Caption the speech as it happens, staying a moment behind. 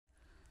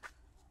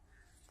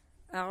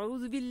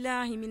أعوذ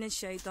بالله من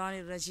الشيطان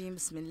الرجيم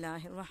بسم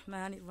الله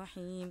الرحمن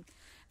الرحيم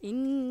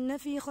إن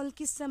في خلق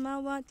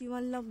السماوات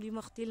والأرض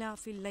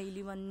واختلاف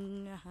الليل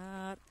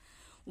والنهار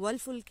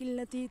والفلك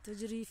التي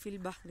تجري في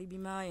البحر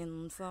بما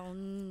ينفع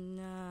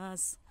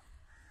الناس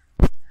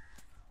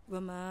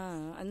وما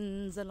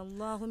أنزل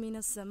الله من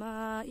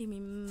السماء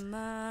من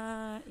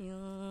ماء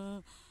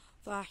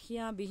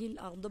فأحيا به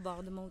الأرض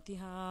بعد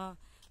موتها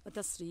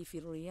وتصريف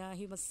الرياح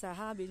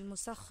والسحاب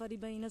المسخر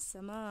بين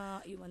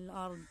السماء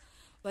والأرض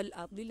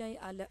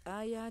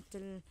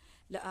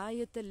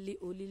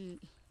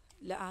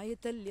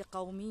لآية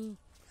لقوم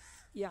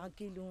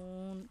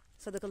يعقلون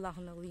صدق الله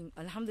العظيم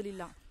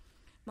الحمدلله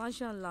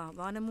மாஷா அல்லா.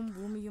 வானமும்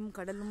பூமியும்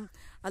கடலும்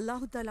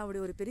அல்லாஹு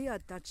தாலாவுடைய ஒரு பெரிய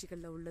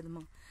அத்தாட்சிகள்ல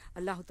உள்ளதுமா.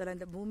 அல்லாஹு தாலா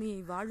இந்த பூமியை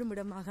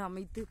வாழுமிடமாக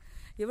அமைத்து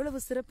எவ்வளவு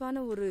சிறப்பான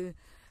ஒரு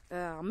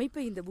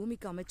அமைப்பை இந்த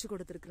பூமிக்கு அமைச்சு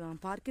கொடுத்திருக்கிறான்.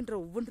 பார்க்கின்ற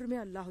ஒவ்வொன்றுமே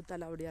அல்லாஹு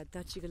தாலாவுடைய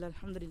அத்தாட்சிகள்.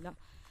 அல்ஹம்துலில்லாஹ்.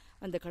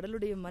 அந்த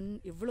கடலுடைய மண்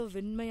எவ்வளவு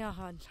வெண்மையாக,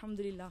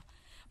 அல்ஹம்துலில்லாஹ்,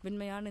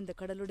 வெண்மையான இந்த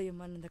கடலுடைய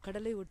மண், இந்த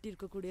கடலை ஒட்டி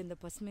இருக்கக்கூடிய இந்த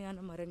பசுமையான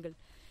மரங்கள்,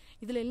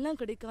 இதுல எல்லாம்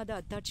கிடைக்காத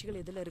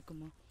அத்தாட்சிகள் எதுல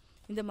இருக்குமா?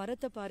 இந்த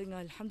மரத்தை பாருங்க,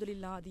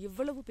 அல்ஹம்துலில்லாஹ், அது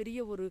எவ்வளவு பெரிய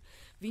ஒரு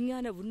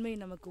விஞ்ஞான உண்மை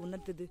நமக்கு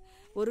உணர்த்துது.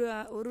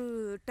 ஒரு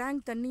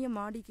டேங்க் தண்ணியை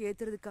மாடிக்கு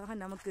ஏற்றுறதுக்காக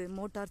நமக்கு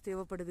மோட்டார்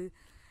தேவைப்படுது,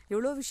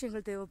 எவ்வளோ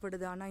விஷயங்கள்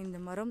தேவைப்படுது. ஆனால் இந்த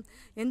மரம்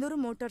எந்த ஒரு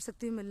மோட்டார்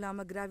சக்தியும்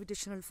இல்லாமல்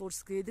கிராவிடேஷனல்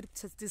ஃபோர்ஸ்க்கு எதிர்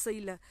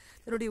திசையில்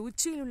தன்னுடைய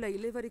உச்சியில் உள்ள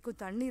இலை வரைக்கும்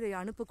தண்ணீரை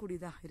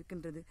அனுப்பக்கூடியதாக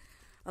இருக்கின்றது.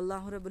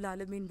 அல்லாஹ் ரபுல்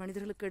ஆலமீன்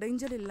மனிதர்களுக்கு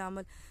இடைஞ்சல்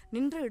இல்லாமல்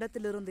நின்ற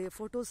இடத்திலிருந்து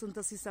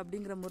ஃபோட்டோசிந்தசிஸ்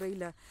அப்படிங்கிற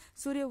முறையில்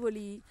சூரிய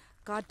ஒளி,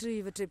 காற்று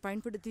இவற்றை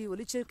பயன்படுத்தி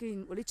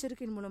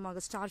ஒளிச்சேர்க்கையின்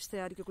மூலமாக ஸ்டார்ச்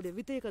தயாரிக்கக்கூடிய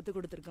வித்தையை கற்றுக்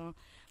கொடுத்துருக்கான்.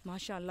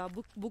 மாஷா அல்லா.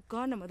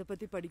 புக்காக நம்ம அதை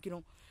பற்றி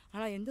படிக்கிறோம்.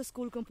 ஆனால் எந்த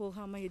ஸ்கூலுக்கும்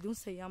போகாமல்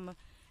எதுவும் செய்யாமல்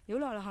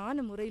எவ்வளோ அழகான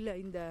முறையில்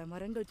இந்த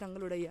மரங்கள்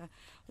தங்களுடைய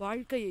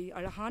வாழ்க்கையை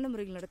அழகான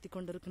முறையில் நடத்தி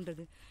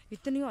கொண்டிருக்கின்றது.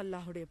 இத்தனையும்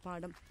அல்லாஹுடைய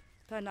பாடம்.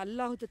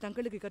 அல்லாஹு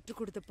தங்களுக்கு கற்றுக்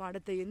கொடுத்த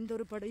பாடத்தை எந்த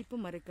ஒரு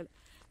படைப்பும் மறைக்கல,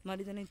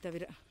 மனிதனை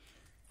தவிர.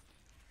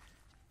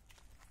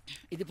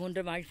 இது போன்ற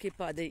வாழ்க்கை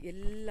பாதை,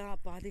 எல்லா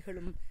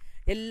பாதைகளும்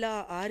எல்லா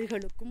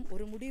ஆறுகளுக்கும்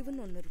ஒரு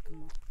முடிவுன்னு ஒன்று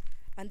இருக்குமா.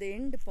 அந்த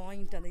எண்டு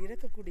பாயிண்ட், அந்த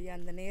இறக்கக்கூடிய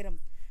அந்த நேரம்,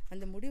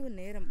 அந்த முடிவு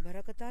நேரம்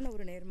பரக்கத்தான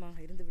ஒரு நேரமாக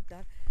இருந்து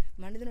விட்டால்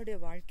மனிதனுடைய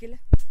வாழ்க்கையில்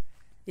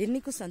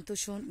என்னைக்கும்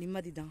சந்தோஷம்,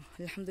 நிம்மதி தான்.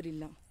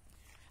 அல்ஹம்துலில்லாஹ்.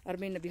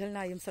 அருமை நபிகள்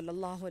நாயகம்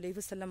ஸல்லல்லாஹு அலைஹி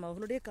வஸல்லம்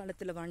அவர்களுடைய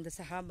காலத்தில் வாழ்ந்த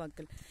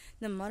சஹாபாக்கள்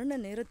இந்த மரண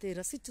நேரத்தை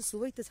ரசித்து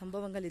சுவைத்த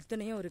சம்பவங்கள்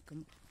எத்தனையோ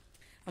இருக்கும்.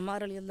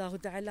 அம்மார் ரலியல்லாஹு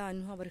தஆலா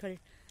அன்ஹு அவர்கள்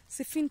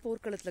சிஃபின்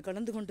போர்க்களத்தில்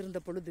கலந்து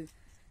கொண்டிருந்த பொழுது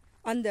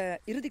அந்த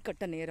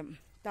இறுதிக்கட்ட நேரம்,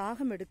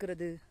 தாகம்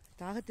எடுக்கிறது,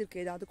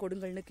 தாகத்திற்கு ஏதாவது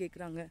கொடுங்கள்னு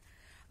கேட்குறாங்க.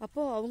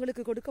 அப்போது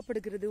அவங்களுக்கு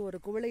கொடுக்கப்படுகிறது ஒரு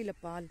குவளையில்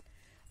பால்.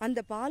 அந்த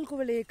பால்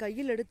குவளையை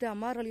கையில் எடுத்து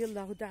அம்மார்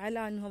ரலியல்லாஹு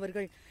தஆலா அன்ஹு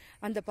அவர்கள்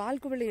அந்த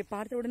பால் குவளையை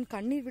பார்த்தவுடன்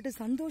கண்ணீர் விட்டு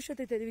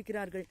சந்தோஷத்தை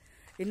தெரிவிக்கிறார்கள்.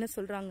 என்ன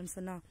சொல்கிறாங்கன்னு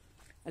சொன்னால்,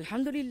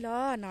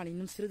 அல்ஹம்துலில்லாஹ், நான்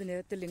இன்னும் சிறிது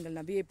நேரத்தில் எங்கள்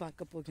நபியை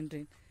பார்க்க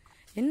போகின்றேன்.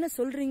 என்ன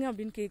சொல்கிறீங்க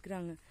அப்படின்னு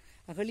கேட்குறாங்க.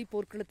 அகலி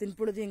போர்க்களத்தின்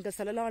பொழுது எங்கள்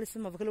ஸல்லல்லாஹு அலைஹி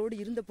வஸல்லம் அவர்களோடு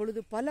இருந்த பொழுது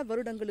பல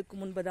வருடங்களுக்கு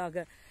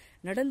முன்பதாக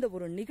நடந்த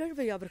ஒரு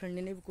நிகழ்வை அவர்கள்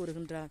நினைவு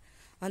கூறுகின்றார்.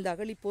 அந்த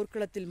அகலி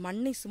போர்க்களத்தில்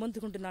மண்ணை சுமந்து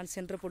கொண்டு நான்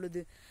சென்ற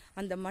பொழுது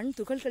அந்த மண்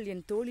துகள்கள்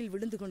என் தோளில்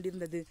விழுந்து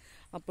கொண்டிருந்தது.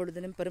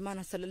 அப்பொழுது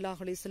பெருமானா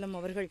ஸல்லல்லாஹு அலைஹி வஸல்லம்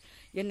அவர்கள்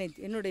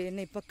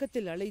என்னை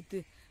பக்கத்தில்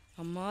அழைத்து,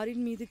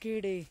 அம்மாரின் மீது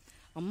கேடே,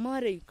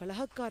 அம்மாரை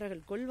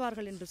கலகக்காரர்கள்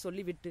கொள்வார்கள் என்று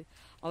சொல்லிவிட்டு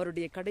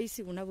அவருடைய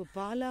கடைசி உணவு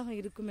பாலாக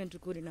இருக்கும் என்று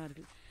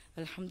கூறினார்கள்.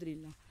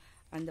 அல்ஹம்துலில்லாஹ்.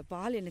 அந்த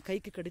பால் என்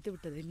கைக்கு கிடைத்து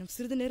விட்டது. இன்னும்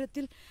சிறிது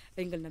நேரத்தில்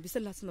எங்கள் நபி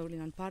ஸல்லல்லாஹு அலைஹி வஸல்லம் அவர்களை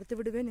நான் பார்த்து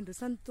விடுவேன் என்று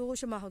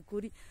சந்தோஷமாக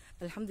கூறி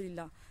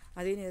அல்ஹம்துலில்லாஹ்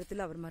அதே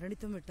நேரத்தில் அவர்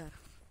மரணித்தும் விட்டார்.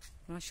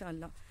 மாஷா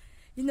அல்லாஹ்.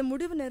 இந்த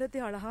முடிவு நேரத்தை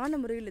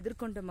அழகான முறையில்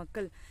எதிர்கொண்ட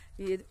மக்கள்,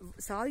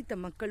 சாதித்த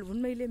மக்கள்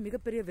உண்மையிலே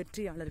மிகப்பெரிய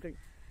வெற்றியாளர்கள்.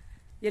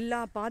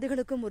 எல்லா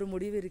பாதைகளுக்கும் ஒரு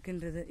முடிவு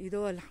இருக்கின்றது.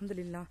 இதோ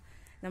அல்ஹம்துலில்லாஹ்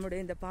நம்முடைய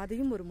இந்த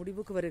பாதையும் ஒரு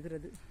முடிவுக்கு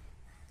வருகிறது.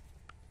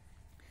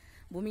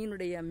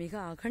 பூமியினுடைய மிக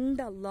அகண்ட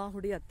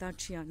அல்லாஹுடைய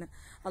அத்தாட்சியான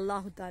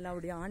அல்லாஹு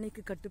தாலாவுடைய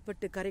ஆணைக்கு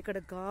கட்டுப்பட்டு கரை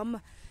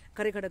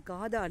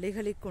கடக்காத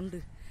அலைகளை கொண்டு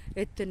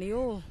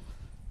எத்தனையோ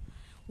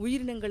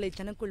உயிரினங்களை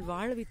தனக்குள்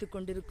வாழ வைத்துக்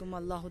கொண்டிருக்கும்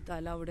அல்லாஹு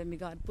தாலாவுடைய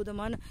மிக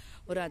அற்புதமான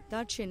ஒரு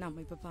அத்தாட்சியை நாம்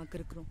இப்போ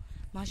பார்க்கிறோம்.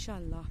 மாஷா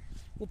அல்லாஹ்.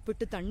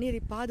 உப்பிட்டு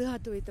தண்ணீரை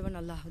பாதுகாத்து வைத்தவன்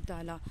அல்லாஹு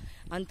தாலா.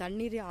 அந்த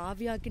தண்ணீரை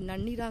ஆவியாக்கி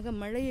நன்னீராக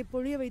மழையை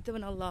பொழிய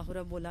வைத்தவன் அல்லாஹு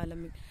ரப்புல்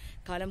ஆலமீன்.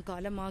 காலம்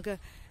காலமாக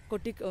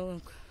கொட்டி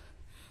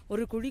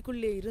ஒரு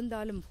குழிக்குள்ளே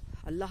இருந்தாலும்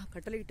அல்லாஹ்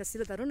கட்டளையிட்ட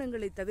சில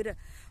தருணங்களை தவிர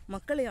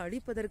மக்களை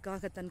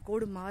அழிப்பதற்காக தன்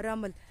கோடு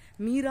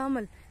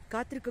மீறாமல்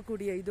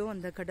காத்திருக்கக்கூடிய இதோ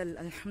அந்த கடல்.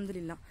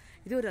 அல்ஹம்துலில்லாஹ்.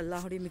 இது ஒரு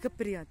அல்லாஹுடைய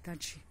மிகப்பெரிய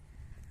அத்தாட்சி.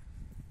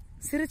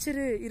 சிறு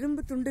சிறு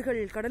இரும்பு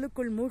துண்டுகள்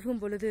கடலுக்குள்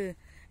மூழ்கும் பொழுது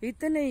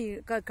இத்தனை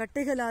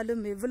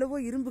கட்டைகளாலும் எவ்வளவோ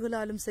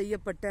இரும்புகளாலும்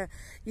செய்யப்பட்ட,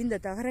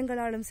 இந்த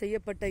தகரங்களாலும்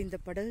செய்யப்பட்ட இந்த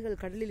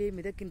படகுகள் கடலிலே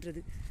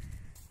மிதக்கின்றது.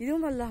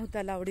 இதுவும் அல்லாஹு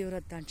தாலாவுடைய ஒரு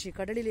அத்தாட்சி.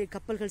 கடலிலே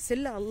கப்பல்கள்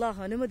செல்ல அல்லாஹ்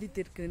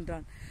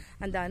அனுமதித்திருக்கின்றான்.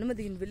 அந்த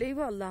அனுமதியின்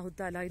விளைவு அல்லாஹு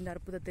தாலா இந்த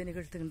அற்புதத்தை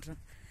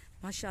நிகழ்த்துகின்றான்.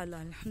 மாஷா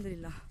அல்லாஹ்.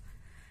 அல்ஹம்துலில்லாஹ்.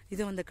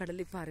 இது அந்த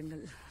கடலை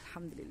பாருங்கள்.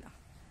 அல்ஹம்துலில்லாஹ்.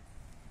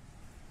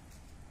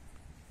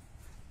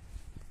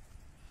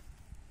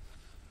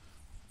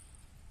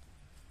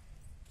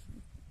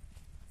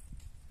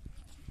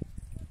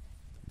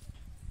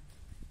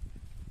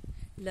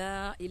 லா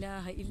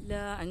இலாஹ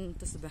இல்லா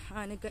அன்த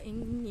சுப்ஹானக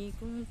இன்னி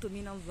குன்து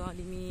மினல்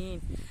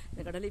ஸாலிமீன்.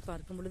 இந்த கடலை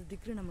பார்க்கும் பொழுது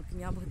திக்ரு நமக்கு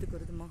ஞாபகத்துக்கு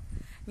வருதுமா.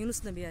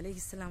 யூனுஸ் நபி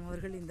அலைஹிஸ்ஸலாம்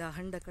அவர்கள் இந்த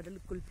அகண்ட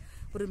கடலுக்குள்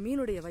ஒரு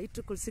மீனுடைய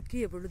வயிற்றுக்குள்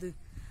சிக்கிய பொழுது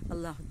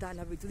அல்லாஹ்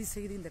தஆலாவை துதி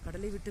செய்து இந்த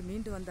கடலை விட்டு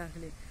மீண்டு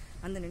வந்தார்களே,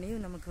 அந்த நினைவு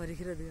நமக்கு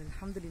வருகிறது.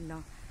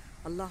 அல்ஹம்துலில்லாஹ்.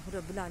 அல்லாஹ்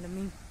ரப்புல்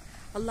ஆலமீன்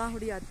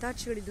அல்லாஹுடைய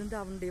அத்தாட்சிகளிலிருந்து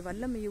அவனுடைய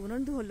வல்லமையை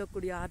உணர்ந்து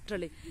கொள்ளக்கூடிய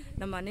ஆற்றலை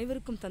நம்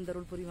அனைவருக்கும்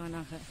தந்தருள்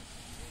புரிவானாக.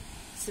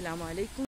 அஸ்ஸலாமு அலைக்கும்.